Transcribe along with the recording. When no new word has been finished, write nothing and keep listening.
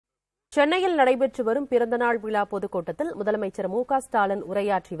சென்னையில் நடைபெற்று வரும் பிறந்தநாள் விழா பொதுக்கூட்டத்தில் முதலமைச்சர் ஸ்டாலின்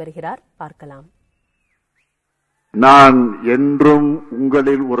உரையாற்றி வருகிறார். பார்க்கலாம். நான் என்றும்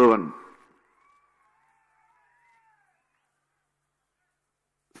உங்களில் ஒருவன்.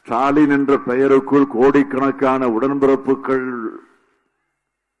 ஸ்டாலின் என்ற பெயருக்குள் கோடிக்கணக்கான உடன்பிறப்புகள்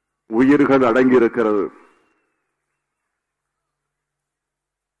உயிர்கள் அடங்கியிருக்கிறது.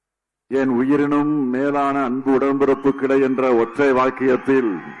 என் உயிரினும் மேலான அன்பு உடன்பிறப்புகளை என்ற ஒற்றை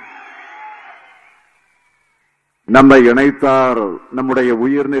வாக்கியத்தில் நம்மை இணைத்தார் நம்முடைய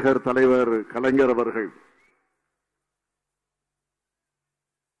உயிர்நிகர் தலைவர் கலைஞர் அவர்கள்.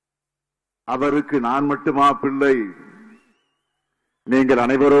 அவருக்கு நான் மட்டுமா பிள்ளை? நீங்கள்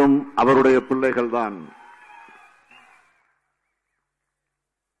அனைவரும் அவருடைய பிள்ளைகள்தான்.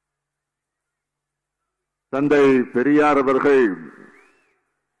 தந்தை பெரியார் அவர்கள்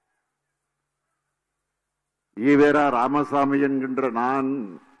ஈவேரா ராமசாமி என்கின்ற நான்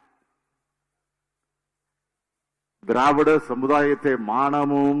திராவிட சமுதாயத்தை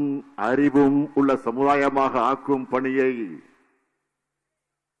மானமும் அறிவும் உள்ள சமுதாயமாக ஆக்கும் பணியை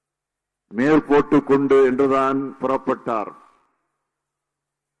மேற்போட்டுக் கொண்டு என்றுதான் புறப்பட்டார்.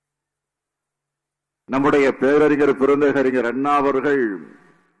 நம்முடைய பேரறிஞர் பெருந்தகறிஞர் அண்ணா அவர்கள்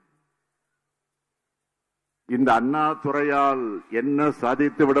இந்த அண்ணா துறையால் என்ன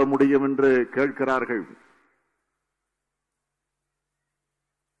சாதித்து விட முடியும் என்று கேட்கிறார்கள்.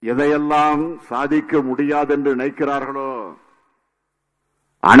 எதையெல்லாம் சாதிக்க முடியாது என்று நினைக்கிறார்களோ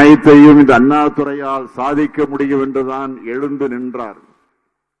அனைத்தையும் இந்த அண்ணா துறையால் சாதிக்க முடியும் என்றுதான் எழுந்து நின்றார்.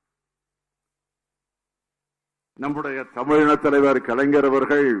 நம்முடைய தமிழின தலைவர் கலைஞர்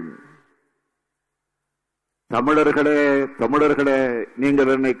அவர்கள், தமிழர்களே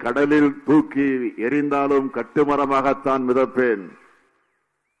நீங்கள் என்னை கடலில் தூக்கி எரிந்தாலும் கட்டுமரமாகத்தான் மிதப்பேன்,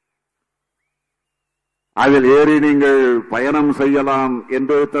 அதில் ஏறி நீங்கள் பயணம் செய்யலாம்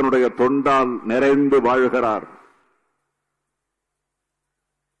என்று தன்னுடைய தொண்டால் நிறைந்து வாழ்கிறார்.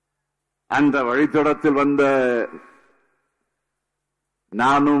 அந்த வழித்தடத்தில் வந்த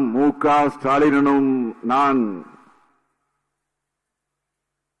நானும் ஸ்டாலினும் நான்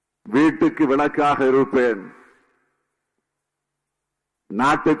வீட்டுக்கு விளக்காக இருப்பேன்,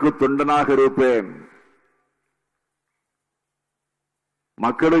 நாட்டுக்கு தொண்டனாக இருப்பேன்,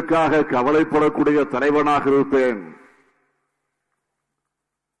 மக்களுக்காக கவலைப்படக்கூடிய தலைவனாக இருப்பேன்,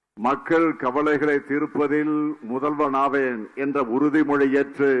 மக்கள் கவலைகளை தீர்ப்பதில் முதல்வனாவேன் என்ற உறுதிமொழி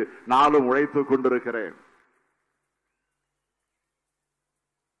ஏற்று நாளும் உழைத்துக் கொண்டிருக்கிறேன்.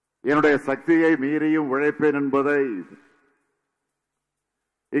 என்னுடைய சக்தியை மீறியும் உழைப்பேன் என்பதை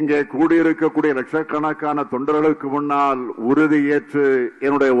இங்கே கூடியிருக்கக்கூடிய லட்சக்கணக்கான தொண்டர்களுக்கு முன்னால் உறுதியேற்று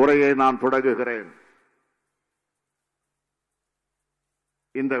என்னுடைய உரையை நான் தொடங்குகிறேன்.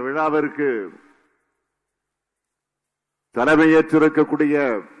 இந்த விழாவிற்கு தலைமையேற்றிருக்கக்கூடிய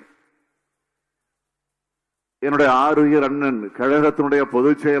என்னுடைய ஆருயிர் அண்ணன் கழகத்தினுடைய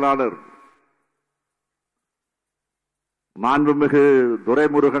பொதுச் செயலாளர் மாண்புமிகு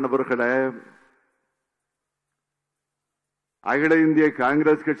துரைமுருகன் அவர்களே, அகில இந்திய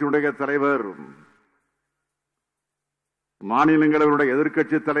காங்கிரஸ் கட்சியினுடைய தலைவர், மாநிலங்களவையுடைய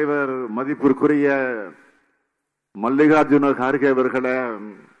எதிர்க்கட்சி தலைவர் மதிப்பிற்குரிய மல்லிகார்ஜுன கார்கே அவர்களே,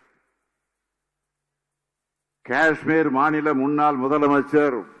 காஷ்மீர் மாநில முன்னாள்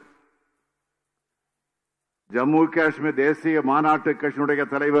முதலமைச்சர், ஜம்மு காஷ்மீர் தேசிய மாநாட்டு கட்சியினுடைய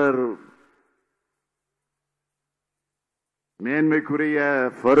தலைவர் மேன்மைக்குரிய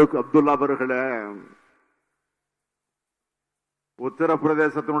ஃபருக் அப்துல்லா அவர்களே,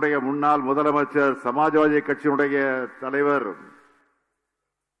 உத்தரப்பிரதேசத்தினுடைய முன்னாள் முதலமைச்சர், சமாஜ்வாதி கட்சியினுடைய தலைவர்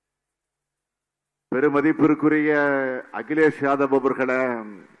பெருமதிப்பிற்குரிய அகிலேஷ் யாதவ் அவர்களே,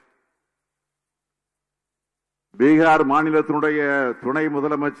 பீகார் மாநிலத்தினுடைய துணை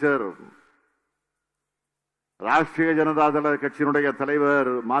முதலமைச்சர், ராஷ்டிரிய ஜனதா தள கட்சியினுடைய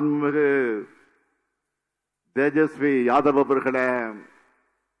தலைவர் மாண்புமிகு தேஜஸ்வி யாதவ் அவர்களே,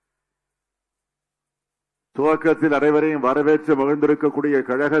 துவக்கத்தில் அனைவரையும் வரவேற்று மகிழ்ந்திருக்கக்கூடிய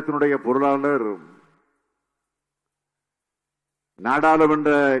கழகத்தினுடைய பொருளாளர், நாடாளுமன்ற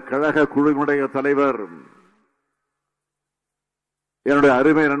கழக குழுவினுடைய தலைவர், என்னுடைய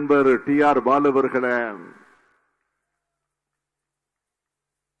அருமை நண்பர் TR பாலு அவர்களே,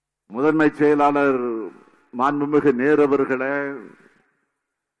 முதன்மை செயலாளர் மாண்புமிகு நேரு அவர்களே,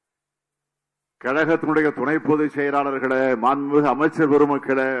 கழகத்தினுடைய துணை பொதுச் செயலாளர்களே, மாண்புமிகு அமைச்சர்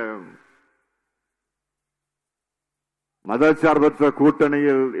பெருமக்களே, மதச்சார்பற்ற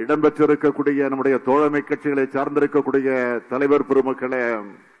கூட்டணியில் இடம்பெற்றிருக்கக்கூடிய நம்முடைய தோழமை கட்சிகளை சார்ந்திருக்கக்கூடிய தலைவர் பெருமக்களே,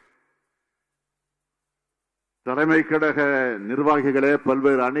 தலைமை கழக நிர்வாகிகளே,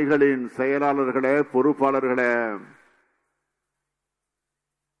 பல்வேறு அணிகளின் செயலாளர்களே, பொறுப்பாளர்களே,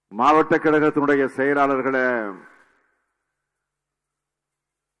 மாவட்ட கழகத்தினுடைய செயலாளர்களே,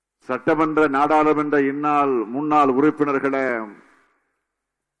 சட்டமன்ற நாடாளுமன்ற இந்நாள் முன்னாள் உறுப்பினர்களே,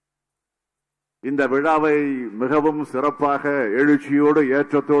 இந்த விழாவை மிகவும் சிறப்பாக எழுச்சியோடு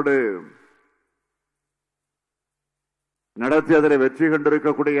ஏற்றத்தோடு நடத்தி அதில் வெற்றி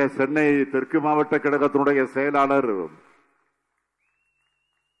கண்டிருக்கக்கூடிய சென்னை தெற்கு மாவட்ட கழகத்தினுடைய செயலாளர்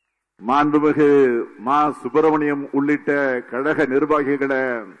மாண்புமிகு மா சுப்பிரமணியம் உள்ளிட்ட கழக நிர்வாகிகளை,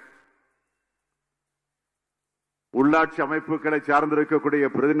 உள்ளாட்சி அமைப்புகளை சார்ந்திருக்கக்கூடிய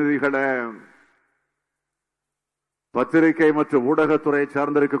பிரதிநிதிகளை, பத்திரிகை மற்றும் ஊடகத்துறை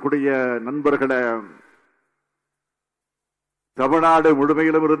சார்ந்திருக்கக்கூடிய நண்பர்களை, தமிழ்நாடு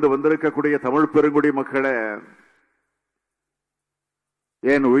முழுமையிலும் இருந்து வந்திருக்கக்கூடிய தமிழ் பெருங்குடி மக்களை,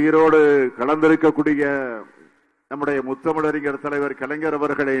 என் உயிரோடு கலந்திருக்கக்கூடிய நம்முடைய முத்தமிழறிஞர் தலைவர் கலைஞர்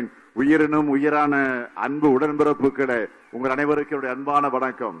அவர்களின் உயிரினும் உயிரான அன்பு உடன்பிறப்புகளை, உங்கள் அனைவருக்கும் என்னுடைய அன்பான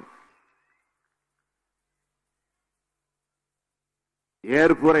வணக்கம்.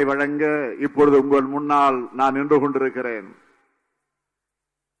 ஏற்புரை வழங்க இப்பொழுது உங்கள் முன்னால் நான் நின்று கொண்டிருக்கிறேன்.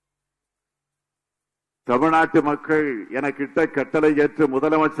 தமிழ்நாட்டு மக்கள் எனக்கிட்ட கட்டளை ஏற்று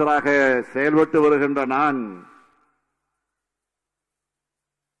முதலமைச்சராக செயல்பட்டு வருகின்ற நான்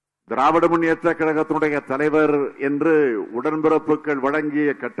திராவிட முன்னேற்ற கழகத்தினுடைய தலைவர் என்று உடன்பிறப்புகள் வழங்கிய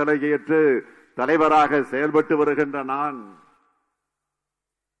கட்டளை ஏற்று தலைவராக செயல்பட்டு வருகின்ற நான்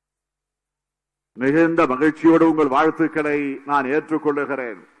மிகுந்த மகிழ்ச்சியோடு உங்கள் வாழ்த்துக்களை நான்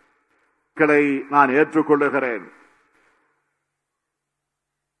ஏற்றுக்கொள்ளுகிறேன்.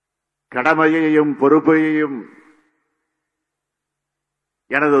 கடமையையும் பொறுப்பையும்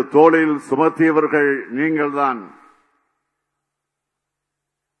எனது தோளில் சுமத்தியவர்கள் நீங்கள்தான்.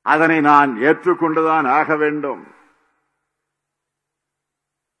 அதனை நான் ஏற்றுக்கொண்டுதான் ஆக வேண்டும்.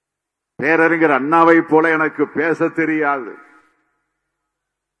 பேரறிஞர் அண்ணாவை போல எனக்கு பேச தெரியாது.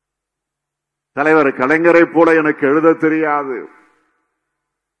 தலைவர் கலைஞரை போல எனக்கு எழுத தெரியாது.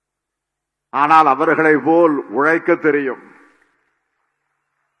 ஆனால் அவர்களை போல் உழைக்க தெரியும்.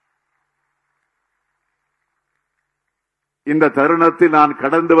 இந்த தருணத்தில் நான்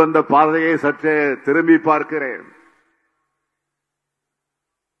கடந்து வந்த பாதையை சற்றே திரும்பி பார்க்கிறேன்.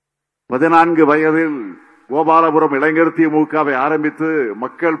 14 வயதில் கோபாலபுரம் இளைஞர் திமுகவை ஆரம்பித்து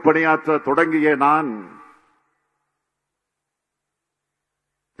மக்கள் பணியாற்ற தொடங்கிய நான்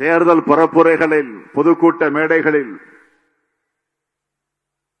தேர்தல் பரப்புரைகளில், பொதுக்கூட்ட மேடைகளில்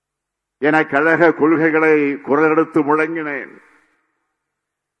என கழக கொள்கைகளை குரலெடுத்து முழங்கினேன்.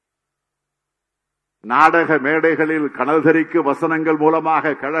 நாடக மேடைகளில் கனல் தெரிக்கும் வசனங்கள்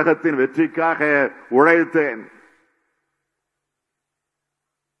மூலமாக கழகத்தின் வெற்றிக்காக உழைத்தேன்.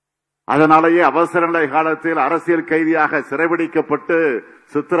 அதனாலேயே அவசர நிலை காலத்தில் அரசியல் கைதியாக சிறைபிடிக்கப்பட்டு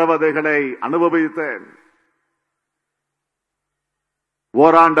சித்திரவதைகளை அனுபவித்தேன்.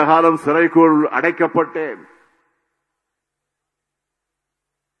 ஓராண்டு காலம் சிறைக்குள் அடைக்கப்பட்டேன்.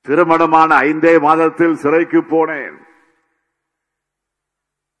 திருமணமான 5 மாதத்தில் சிறைக்கு போனேன்.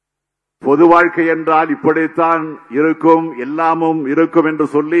 பொது வாழ்க்கை என்றால் இப்படித்தான் இருக்கும், எல்லாமும் இருக்கும் என்று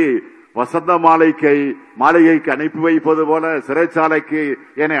சொல்லி வசந்த மாளிகைக்கு அனுப்பி வைப்பது போல சிறைச்சாலைக்கு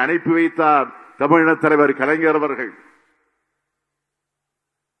என்னை அனுப்பி வைத்தார் தமிழக தலைவர் கலைஞர் அவர்கள்.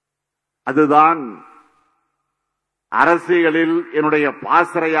 அதுதான் அரசியலில் என்னுடைய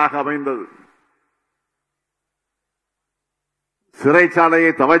பாசறையாக அமைந்தது.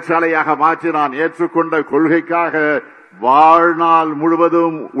 சிறைச்சாலையை தவச்சாலையாக மாற்றி நான் ஏற்றுக்கொண்ட கொள்கைக்காக வாழ்நாள்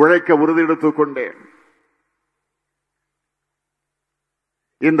முழுவதும் உழைக்க உறுதி எடுத்துக் கொண்டேன்.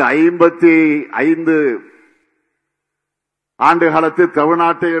 இந்த 55 ஆண்டு காலத்தில்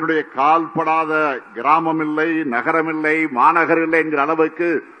தமிழ்நாட்டில் என்னுடைய கால்படாத கிராமம் இல்லை, நகரம் இல்லை, மாநகர் இல்லை என்கிற அளவுக்கு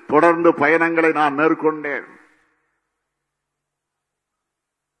தொடர்ந்து பயணங்களை நான் மேற்கொண்டேன்.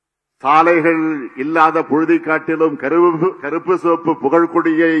 சாலைகள் இல்லாத புழுதி காட்டிலும் கருப்பு சிவப்பு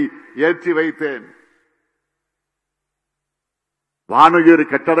புகழ்கொடியை ஏற்றி வைத்தேன். வானுயிர்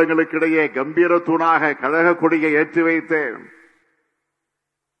கட்டடங்களுக்கிடையே கம்பீர தூணாக கழக கொடியை ஏற்றி வைத்தேன்.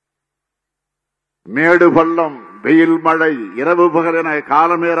 மேடு பள்ளம், வெயில் மழை, இரவு பகல் என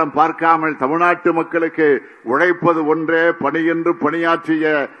கால நேரம் பார்க்காமல் தமிழ்நாட்டு மக்களுக்கு உழைப்பது ஒன்றே பணி என்று பணியாற்றிய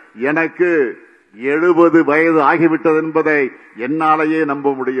எனக்கு 70 வயது ஆகிவிட்டது என்பதை என்னாலேயே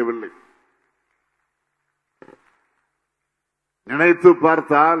நம்ப முடியவில்லை. நினைத்து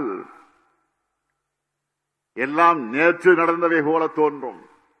பார்த்தால் எல்லாம் நேற்று நடந்தவை போல தோன்றும்.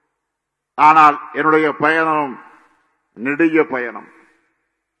 ஆனால் என்னுடைய பயணம் நெடிய பயணம்.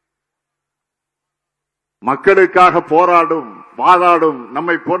 மக்களுக்காக போராடும், வாதாடும்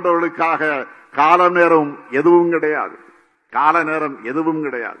நம்மை போன்றவர்களுக்காக கால நேரம் எதுவும்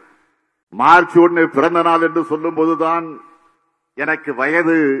கிடையாது. மார்ச் 1 பிறந்த நாள் என்று சொல்லும் போதுதான் எனக்கு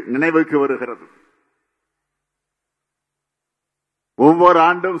வயது நினைவுக்கு வருகிறது. ஒவ்வொரு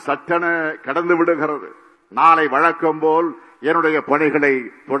ஆண்டும் சட்டென கடந்து விடுகிறது. நாளை வழக்கம் போல் என்னுடைய பணிகளை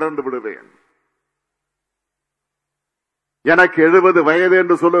தொடர்ந்து விடுவேன். எனக்கு 70 வயது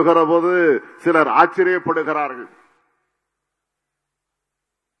என்று சொல்லுகிற போது சிலர் ஆச்சரியப்படுகிறார்கள்.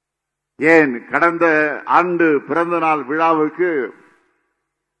 ஏன் கடந்த ஆண்டு பிறந்த நாள் விழாவுக்கு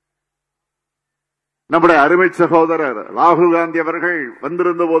நம்முடைய அருமை சகோதரர் ராகுல் காந்தி அவர்கள்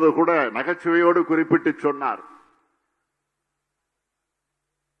வந்திருந்த போது கூட நகைச்சுவையோடு குறிப்பிட்டு சொன்னார்,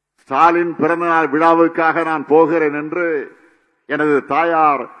 ஸ்டாலின் பிறந்தநாள் விழாவுக்காக நான் போகிறேன் என்று எனது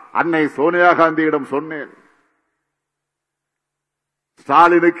தாயார் அன்னை சோனியா காந்தியிடம் சொன்னேன்.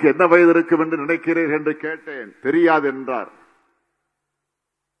 ஸ்டாலினுக்கு என்ன வயது இருக்கும் என்று நினைக்கிறீர்கள் என்று கேட்டேன். தெரியாது என்றார்.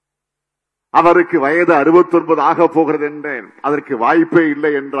 அவருக்கு வயது 69 ஆக போகிறது என்றேன். அதற்கு வாய்ப்பே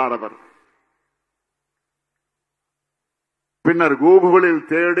இல்லை என்றார் அவர். பின்னர் கூகுளில்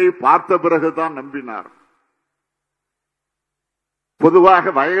தேடி பார்த்த பிறகுதான் நம்பினார்.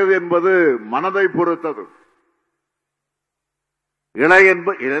 பொதுவாக வயது என்பது மனதை பொறுத்தது.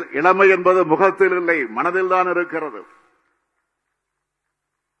 இளமை என்பது முகத்தில் இல்லை, மனதில் தான் இருக்கிறது.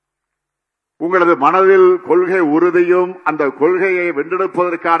 உங்களது மனதில் கொள்கை உறுதியும் அந்த கொள்கையை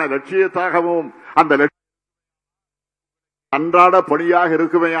வென்றெடுப்பதற்கான லட்சியத்தாகவும் அந்த அன்றாட பணியாக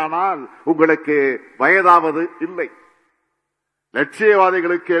இருக்குமேயானால் உங்களுக்கு வயதாவது இல்லை.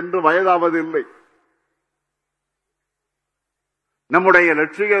 லட்சியவாதிகளுக்கு என்று வயதாவது இல்லை. நம்முடைய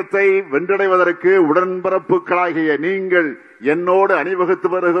லட்சியத்தை வென்றடைவதற்கு உடன்பிறப்புகளாகிய நீங்கள் என்னோடு அணிவகுத்து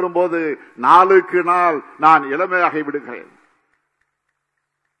வருகிற போது நாளுக்கு நாள் நான் இளமையாகி விடுகிறேன்,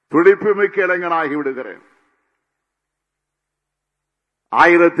 துடிப்புமிக்க இளைஞனாகி விடுகிறேன்.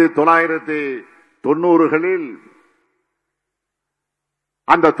 1990களில்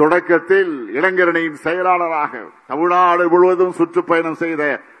அந்த தொடக்கத்தில் இளைஞரணியின் செயலாளராக தமிழ்நாடு முழுவதும் சுற்றுப்பயணம் செய்த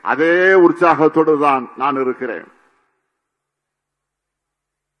அதே உற்சாகத்தோடு தான் நான் இருக்கிறேன்.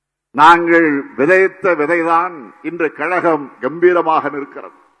 நாங்கள் விதைத்த விதைதான் இன்று கழகம் கம்பீரமாக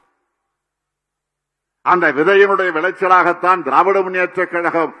நிற்கிறது. அந்த விதையினுடைய விளைச்சலாகத்தான் திராவிட முன்னேற்ற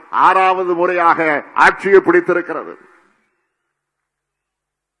கழகம் 6வது முறையாக ஆட்சியை பிடித்திருக்கிறது.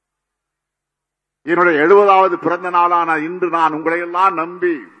 என்னுடைய 70வது பிறந்த நாளான இன்று நான் உங்களை எல்லாம்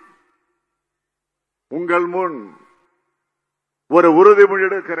நம்பி உங்கள் முன் ஒரு உறுதிமொழி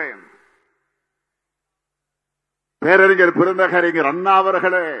எடுக்கிறேன். பேரறிஞர் பெருந்தகறிஞர் அண்ணா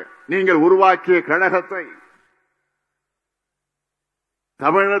அவர்களே, நீங்கள் உருவாக்கிய கழகத்தை,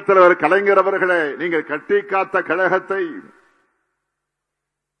 தமிழக தலைவர் கலைஞர் அவர்களே, நீங்கள் கட்டி காத்த கழகத்தை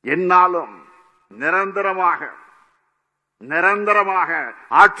என்னாலும் நிரந்தரமாக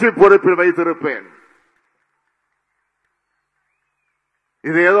ஆட்சி பொறுப்பில் வைத்திருப்பேன்.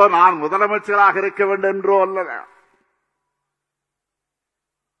 இது ஏதோ நான் முதலமைச்சராக இருக்க வேண்டும் என்றோ அல்ல,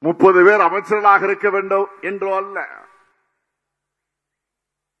 30 பேர் அமைச்சர்களாக இருக்க வேண்டும் என்றோ அல்ல.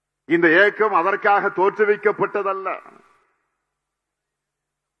 இந்த இயக்கம் அதற்காக தோற்றுவிக்கப்பட்டதல்ல.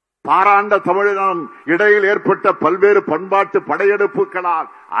 பாராண்ட தமிழினம் இடையில் ஏற்பட்ட பல்வேறு பண்பாட்டு படையெடுப்புகளால்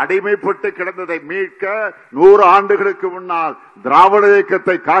அடிமைப்பட்டு கிடந்ததை மீட்க 100 ஆண்டுகளுக்கு முன்னால் திராவிட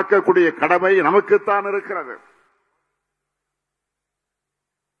இயக்கத்தை காக்கக்கூடிய கடமை நமக்குத்தான் இருக்கிறது.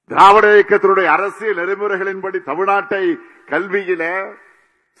 திராவிட இயக்கத்தினுடைய அரசியல் நெறிமுறைகளின்படி தமிழ்நாட்டை கல்வியிலே,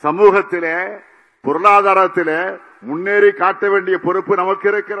 சமூகத்திலே, பொருளாதாரத்திலே முன்னேறி காட்ட வேண்டிய பொறுப்பு நமக்கு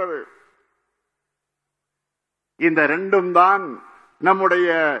இருக்கிறது. இந்த ரெண்டும் தான் நம்முடைய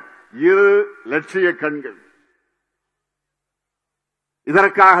 2 லட்சிய கண்கள்.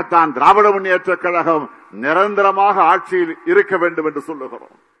 இதற்காகத்தான் திராவிட முன்னேற்ற கழகம் நிரந்தரமாக ஆட்சியில் இருக்க வேண்டும் என்று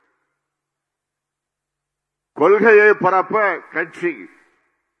சொல்லுகிறோம். கொள்கையை பரப்ப கட்சி,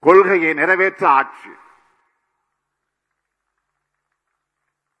 கொள்கையை நிறைவேற்ற ஆட்சி.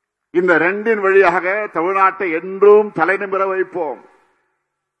 இந்த 2 வழியாக தமிழ்நாட்டை என்றும் தலைநிமிர வைப்போம்.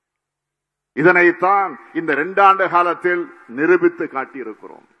 இதனைத்தான் இந்த 2 ஆண்டு காலத்தில் நிரூபித்து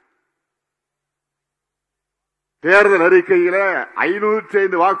காட்டியிருக்கிறோம். தேர்தல் அறிக்கையில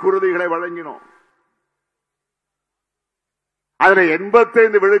 505 வாக்குறுதிகளை வழங்கினோம். அதில்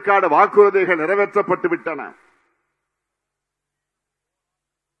 85 விழுக்காடு வாக்குறுதிகள் நிறைவேற்றப்பட்டு விட்டன.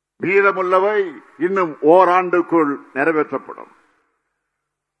 மீதமுள்ளவை இன்னும் ஓராண்டுக்குள் நிறைவேற்றப்படும்.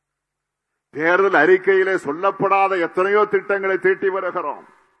 தேர்தல் அறிக்கையிலே சொல்லப்படாத எத்தனையோ திட்டங்களை தீட்டி வருகிறோம்.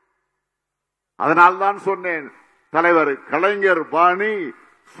 அதனால்தான் சொன்னேன், தலைவர் கலைஞர் பாணி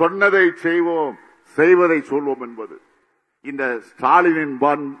சொன்னதை செய்வோம், செய்வதை சொல்வோம் என்பது. இந்த ஸ்டாலினின்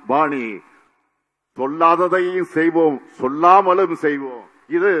பாணி சொல்லாததையும் செய்வோம், சொல்லாமலும் செய்வோம்.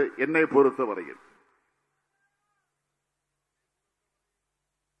 இது என்னை பொறுத்தவரையில்.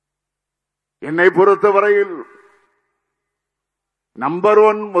 என்னை பொறுத்தவரையில் நம்பர்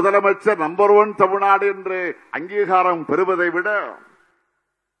 1 முதலமைச்சர், நம்பர் 1 தமிழ்நாடு என்று அங்கீகாரம் பெறுவதை விட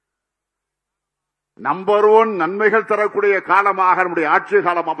நம்பர் 1 நன்மைகள் தரக்கூடிய காலமாக நம்முடைய ஆட்சி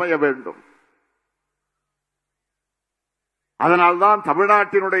காலம் அமைய வேண்டும். அதனால்தான்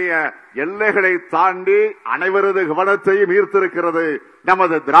தமிழ்நாட்டினுடைய எல்லைகளை தாண்டி அனைவரது கவனத்தையும் ஈர்த்திருக்கிறது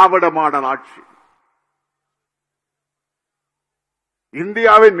நமது திராவிட மாடல் ஆட்சி.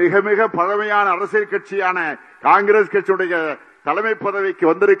 இந்தியாவின் மிக மிக பழமையான அரசியல் கட்சியான காங்கிரஸ் கட்சியுடைய தலைமை பதவிக்கு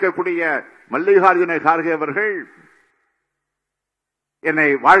வந்திருக்கக்கூடிய மல்லிகார்ஜுன கார்கே அவர்கள் என்னை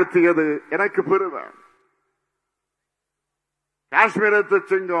வாழ்த்தியது எனக்கு பெருமை. காஷ்மீரத்து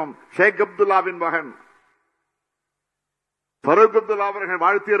சிங்கம் ஷேக் அப்துல்லாவின் மகன் ஃபரூக் அப்துல்லா அவர்கள்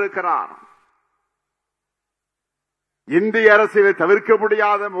வாழ்த்தியிருக்கிறார். இந்திய அரசியலை தவிர்க்க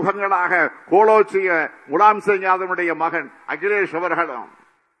முடியாத முகங்களாக கோலோச்சிய முலாம் சிங் யாதவனுடைய மகன் அகிலேஷ் அவர்களும்,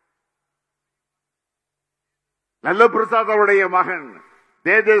 நல்ல பிரசாத் அவருடைய மகன்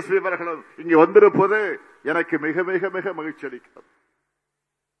தேஜஸ்வி அவர்களும் இங்கு வந்திருப்பது எனக்கு மிக மிக மிக மகிழ்ச்சி அளிக்கிறது.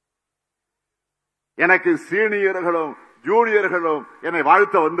 எனக்கு சீனியர்களும் ஜூனியர்களும் என்னை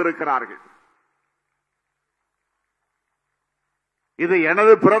வாழ்த்த வந்திருக்கிறார்கள். இது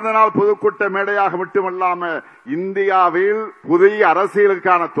எனது பிறந்தநாள் பொதுக்கூட்ட மேடையாக மட்டுமல்லாம இந்தியாவில் புதிய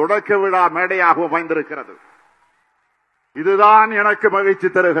அரசியலுக்கான தொடக்க விழா மேடையாக அமைந்திருக்கிறது. இதுதான் எனக்கு மகிழ்ச்சி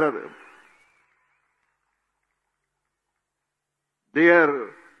தருகிறது. டியர்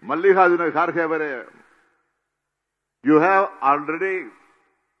மல்லிகார்ஜுன கார்கே அவரே, you have already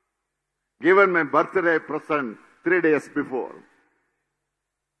given my birthday present 3 days before.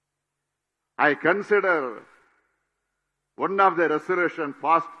 I consider one of the resolution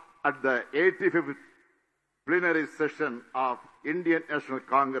passed at the 85th plenary session of Indian National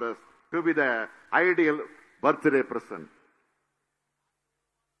Congress to be the ideal birthday present.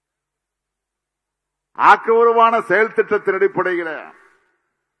 ஆக்கபூர்வமான செயல் திட்டத்தின் அடிப்படையில்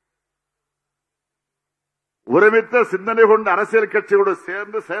ஒருமித்த சிந்தனை கொண்ட அரசியல் கட்சியோடு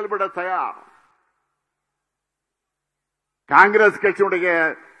சேர்ந்து செயல்பட தயார். காங்கிரஸ் கட்சியுடைய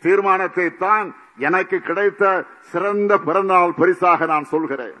தீர்மானத்தை தான் எனக்கு கிடைத்த சிறந்த பிறந்தநாள் பரிசாக நான்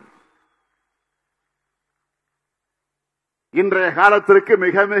சொல்கிறேன். இன்றைய காலத்திற்கு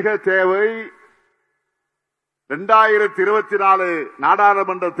மிக மிக தேவை 2024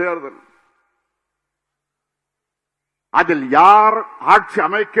 நாடாளுமன்ற தேர்தல். அதில் யார் ஆட்சி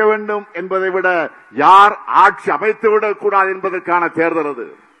அமைக்க வேண்டும் என்பதை விட யார் ஆட்சி அமைத்துவிடக் கூடாது என்பதற்கான தேர்தல் அது.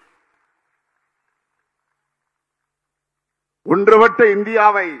 ஒன்றுபட்ட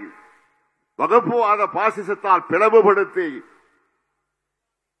இந்தியாவை வகுப்புவாத பாசிசத்தால் பிளவுபடுத்தி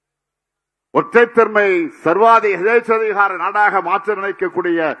ஒற்றைத்தன்மை சர்வாதிகார நாடாக மாற்ற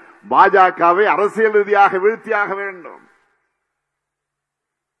நினைக்கக்கூடிய பாஜகவை அரசியல் ரீதியாக வீழ்த்தியாக வேண்டும்.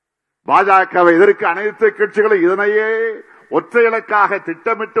 பாஜகவை எதிர்க்க அனைத்து கட்சிகளும் இதனையே ஒற்றை இலக்காக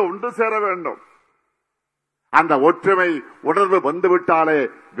திட்டமிட்டு ஒன்று சேர வேண்டும். அந்த ஒற்றுமை உணர்வு வந்துவிட்டாலே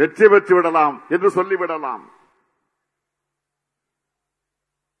வெற்றி பெற்று விடலாம் என்று சொல்லிவிடலாம்.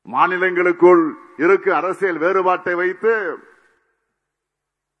 மாநிலங்களுக்குள் இருக்கும் அரசியல் வேறுபாட்டை வைத்து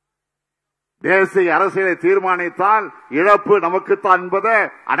தேசிய அரசியலை தீர்மானித்தால் இழப்பு நமக்குத்தான் என்பதை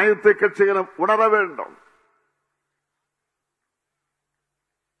அனைத்து கட்சிகளும் உணர வேண்டும்.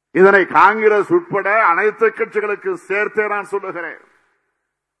 இதனை காங்கிரஸ் உட்பட அனைத்து கட்சிகளுக்கு சேர்த்தே நான் சொல்லுகிறேன்.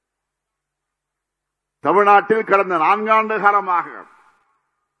 தமிழ்நாட்டில் கடந்த 4 ஆண்டு காலமாக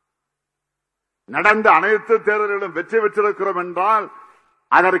நடந்த அனைத்து தேர்தல்களிலும் வெற்றி பெற்றிருக்கிறோம் என்றால்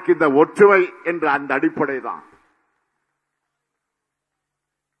அதற்கு இந்த ஒற்றுமை என்ற அந்த அடிப்படை தான்.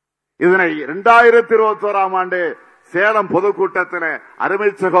 இதனை 2021 ஆண்டு சேலம் பொதுக்கூட்டத்தில் அருமை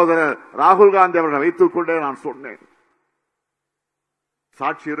சகோதரர் ராகுல் காந்தி அவர்கள் வைத்துக் கொண்டே நான் சொன்னேன்.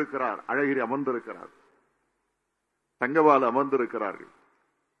 சாட்சி இருக்கிறார், அழகிரி அமர்ந்திருக்கிறார், தங்கபாலு அமர்ந்திருக்கிறார்கள்.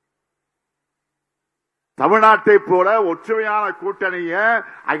 தமிழ்நாட்டை போல ஒற்றுமையான கூட்டணிய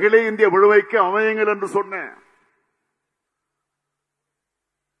அகில இந்திய முழுமைக்கு அமையுங்கள் என்று சொன்னேன்.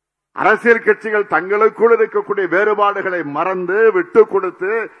 அரசியல் கட்சிகள் தங்களுக்குள் இருக்கக்கூடிய வேறுபாடுகளை மறந்து விட்டுக்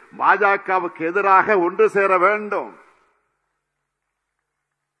கொடுத்து பாஜகவுக்கு எதிராக ஒன்று சேர வேண்டும்.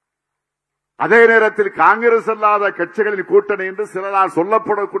 அதே நேரத்தில் காங்கிரஸ் அல்லாத கட்சிகளின் கூட்டணி என்று சிலரால்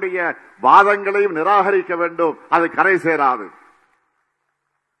சொல்லப்படக்கூடிய வாதங்களையும் நிராகரிக்க வேண்டும். அது கரை சேராது.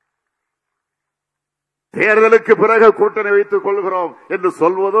 தேர்தலுக்கு பிறகு கூட்டணி வைத்துக் கொள்கிறோம் என்று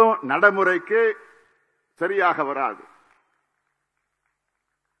சொல்வதும் நடைமுறைக்கு சரியாக வராது.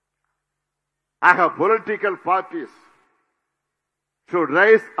 ஆக political parties should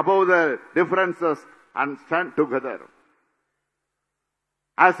rise above the differences and stand together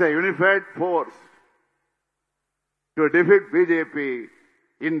as a unified force to defeat BJP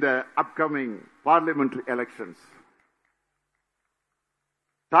in the upcoming parliamentary elections.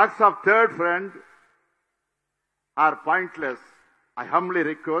 Talks of third friend are pointless. I humbly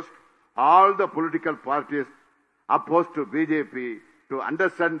request all the political parties opposed to BJP to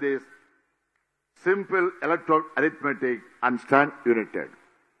understand this simple electoral arithmetic and stand united.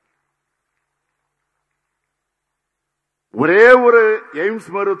 ஒரே ஒரு AIIMS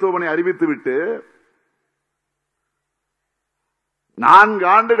மருத்துவமனை அறிவித்துவிட்டு 4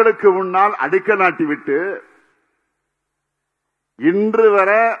 ஆண்டுகளுக்கு முன்னால் அடிக்கல் நாட்டிவிட்டு இன்று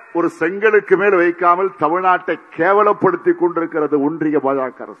வரை ஒரு செங்கலுக்கு மேல் வைக்காமல் தமிழ்நாட்டை கேவலப்படுத்திக் கொண்டிருக்கிறது ஒன்றிய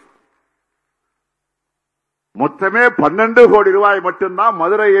பாஜக அரசு. மொத்தமே 12 கோடி ரூபாய் மட்டும்தான்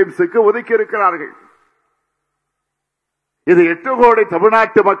மதுரை எய்ம்ஸுக்கு ஒதுக்கி இருக்கிறார்கள். இது 8 கோடி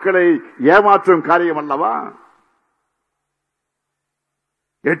தமிழ்நாட்டு மக்களை ஏமாற்றும் காரியம் அல்லவா?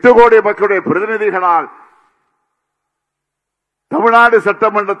 8 கோடி மக்களுடைய பிரதிநிதிகளால் தமிழ்நாடு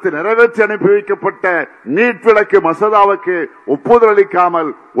சட்டமன்றத்தில் நிறைவேற்றி அனுப்பி வைக்கப்பட்ட நீட் விலக்கு மசோதாவுக்கு ஒப்புதல் அளிக்காமல்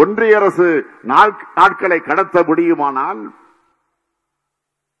ஒன்றிய அரசு நாட்களை கடத்த முடியுமானால்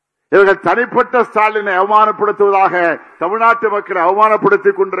இவர்கள் தனிப்பட்ட ஸ்டாலினை அவமானப்படுத்துவதாக தமிழ்நாட்டு மக்களை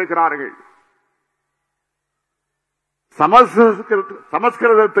அவமானப்படுத்திக் கொண்டிருக்கிறார்கள்.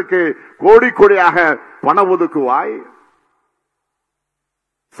 சமஸ்கிருதத்துக்கு கோடி கோடியாக பணம் ஒதுக்குவாய்,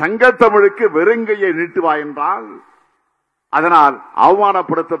 சங்கத்தமிழுக்கு வெறுங்கையை நீட்டுவாய் என்றால் அதனால்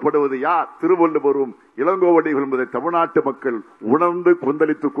அவமானப்படுத்தப்படுவது யார்? திருவள்ளுவரும் இளங்கோவடிகள் என்பதை தமிழ்நாட்டு மக்கள் உணர்ந்து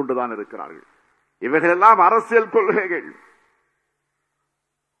கொந்தளித்துக் கொண்டுதான் இருக்கிறார்கள். இவைகளெல்லாம் அரசியல் கொள்கைகள்.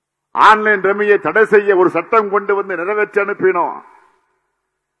 ஆன்லைன் ரம்மியை தடை செய்ய ஒரு சட்டம் கொண்டு வந்து நிறைவேற்றி அனுப்பினோம்.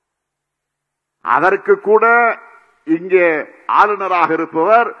 அதற்கு கூட இங்கே ஆளுநராக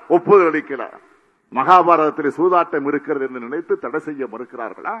இருப்பவர் ஒப்புதல் அளிக்கிறார். மகாபாரதத்தில் சூதாட்டம் இருக்கிறது என்று நினைத்து தடை செய்ய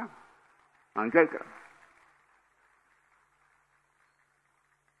மறுக்கிறார்களா? நான் கேட்கிறேன்.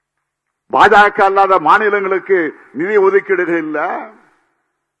 பாஜக அல்லாத மாநிலங்களுக்கு நிதி ஒதுக்கீடுகள் இல்ல,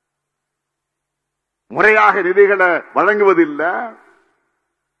 முறையாக நிதிகளை வழங்குவதில்லை.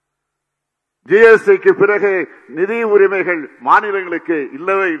 ஜிஎஸ்டிக்கு பிறகு நிதி உரிமைகள் மாநிலங்களுக்கு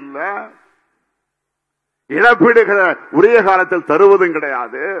இல்லவே இல்லை. இழப்பீடுகளை உரிய காலத்தில் தருவதும்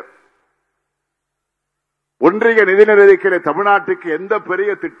கிடையாது. ஒன்றிய நிதி நிதிகளை தமிழ்நாட்டுக்கு எந்த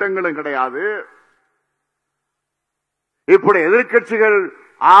பெரிய திட்டங்களும் கிடையாது. இப்படி எதிர்க்கட்சிகள்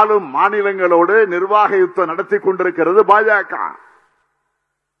ஆளும் மாநிலங்களோடு நிர்வாக யுத்தம் நடத்தி கொண்டிருக்கிறது பாஜக.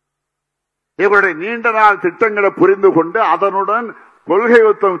 இவருடைய நீண்ட நாள் திட்டங்களை புரிந்து கொண்டு அதனுடன் கொள்கை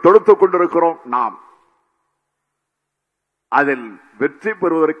யுத்தம் தொடுத்துக் கொண்டிருக்கிறோம் நாம். அதில் வெற்றி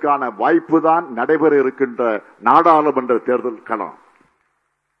பெறுவதற்கான வாய்ப்பு தான் நடைபெற இருக்கின்ற நாடாளுமன்ற தேர்தல் களம்.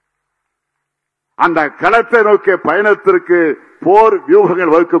 அந்த களத்தை நோக்கிய பயணத்திற்கு போர்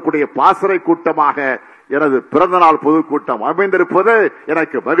வியூகங்கள் வகுக்கக்கூடிய பாசறை கூட்டமாக எனது பிறந்தநாள் பொதுக்கூட்டம் அமைந்திருப்பது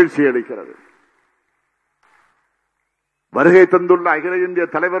எனக்கு மகிழ்ச்சி அளிக்கிறது. வருகை தந்துள்ள அகில இந்திய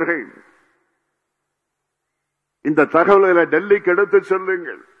தலைவர்கள் இந்த தகவல்களை டெல்லிக்கு எடுத்துச்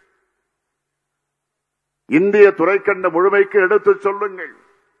சொல்லுங்கள். இந்திய துறைக்கண்ட முழுமைக்கு எடுத்துச் சொல்லுங்கள்.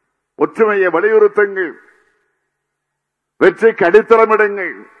 ஒற்றுமையை வலியுறுத்துங்கள். வெற்றிக்கு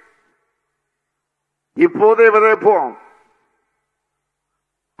அடித்தளமிடுங்கள். இப்போதே விதைப்போம்.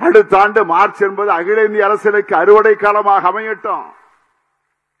 அடுத்த ஆண்டு மார்ச் என்பது அகில இந்திய அரசியலுக்கு அறுவடை காலமாக அமையட்டும்.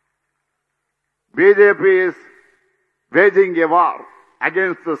 BJP is waging a war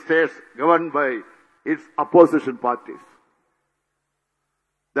against the states governed by its opposition parties.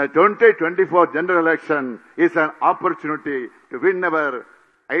 The 2024 general election is an opportunity to win our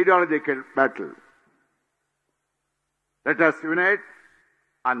ideological battle. Let us unite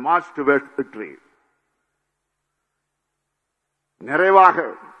and march towards victory. நிறைவாக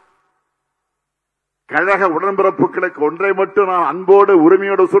கழக உடன்பிறப்புகளுக்கு ஒன்றை மட்டும் நான் அன்போடு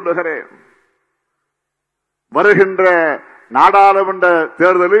உரிமையோடு சொல்லுகிறேன். வருகின்ற நாடாளுமன்ற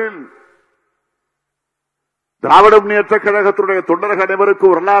தேர்தலில் திராவிட முன்னேற்ற கழகத்தினுடைய தொண்டர்கள் அனைவருக்கு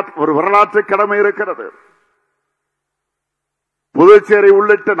ஒரு வரலாற்று கடமை இருக்கிறது. புதுச்சேரி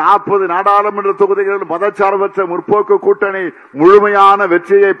உள்ளிட்ட 40 நாடாளுமன்ற தொகுதிகளில் மதச்சார்பற்ற முற்போக்கு கூட்டணி முழுமையான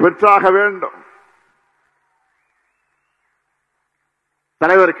வெற்றியை பெற்றாக வேண்டும்.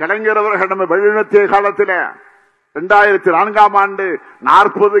 தலைவர் கலைஞர் அவர்கள் நம்ம வழிநடத்திய காலத்தில் 2004ஆம் ஆண்டு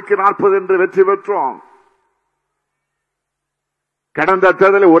 40க்கு 40 என்று வெற்றி பெற்றோம். கடந்த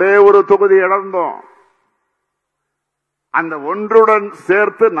தேர்தலில் ஒரே ஒரு தொகுதி இழந்தோம். அந்த ஒன்றுடன்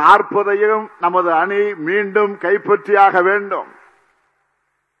சேர்த்து 40ஐயும் நமது அணி மீண்டும் கைப்பற்றியாக வேண்டும்.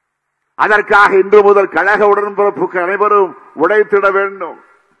 அதற்காக இன்று முதல் கழக உடன்பிறப்புக்கு அனைவரும் உழைத்திட வேண்டும்.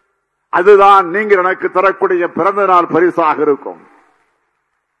 அதுதான் நீங்கள் எனக்கு தரக்கூடிய பிறந்த நாள் பரிசாக இருக்கும்.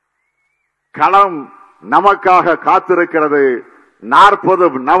 களம் நமக்காக காத்திருக்கிறது.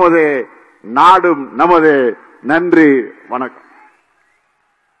 40 நமதே, நாடும் நமதே. நன்றி, வணக்கம்.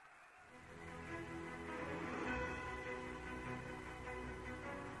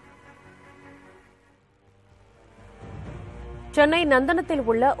 சென்னை நந்தனத்தில்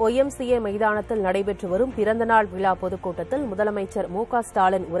உள்ள OMCA மைதானத்தில் நடைபெற்று வரும் பிறந்தநாள் விழா பொதுக்கூட்டத்தில் முதலமைச்சர்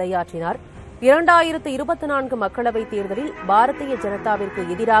ஸ்டாலின் உரையாற்றினார். 2024 மக்களவைத் தேர்தலில் பாரதிய ஜனதாவிற்கு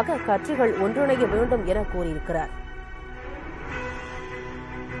எதிராக கட்சிகள் ஒன்றிணைய வேண்டும் என கூறியிருக்கிறார்.